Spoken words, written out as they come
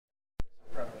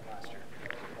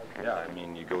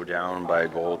go down by a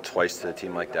goal twice to a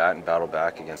team like that and battle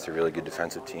back against a really good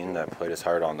defensive team that played us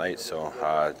hard all night. So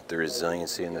the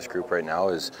resiliency in this group right now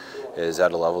is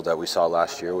at a level that we saw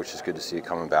last year, which is good to see it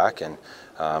coming back. And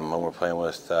when we're playing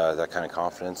with that kind of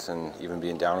confidence and even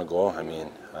being down a goal, I mean,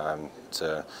 it's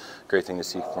a great thing to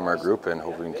see from our group, and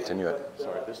hope we can continue it.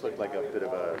 Sorry, this looked like a bit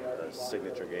of a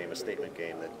signature game, a statement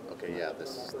game that, okay, yeah,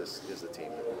 this is the team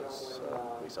that was,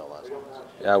 we saw last week.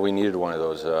 Yeah, we needed one of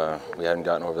those. We hadn't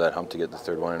gotten over that hump to get the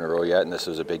third one in a row yet, and this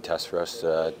was a big test for us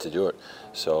to do it.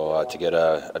 So to get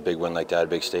a big win like that, a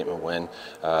big statement win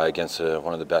against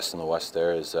one of the best in the West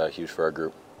there is huge for our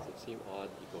group. Does it seem odd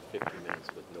you go 50 minutes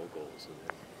with no goals and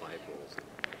 5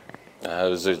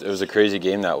 goals? It was a crazy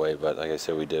game that way, but like I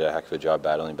said, we did a heck of a job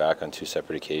battling back on 2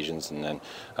 separate occasions, and then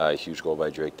a huge goal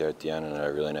by Drake there at the end, and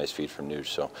a really nice feed from Nuge.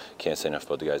 So can't say enough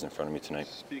about the guys in front of me tonight.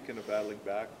 Speaking of battling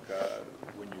back,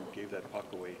 when you gave that puck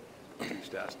away to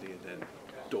Stastny and then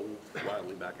dove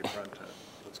wildly back in front,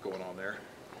 what's going on there?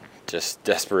 Just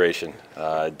desperation.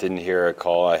 Didn't hear a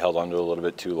call. I held on to it a little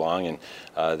bit too long, and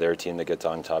they're a team that gets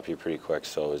on top of you pretty quick.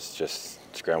 So it's just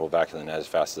scramble back in the net as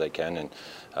fast as I can and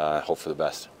hope for the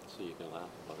best. So you can laugh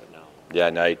about it now. Yeah,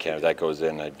 now you can. If that goes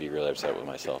in, I'd be really upset with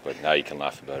myself. But now you can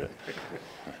laugh about it.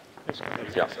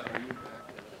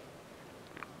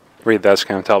 Read that,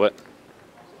 Cam Talbot.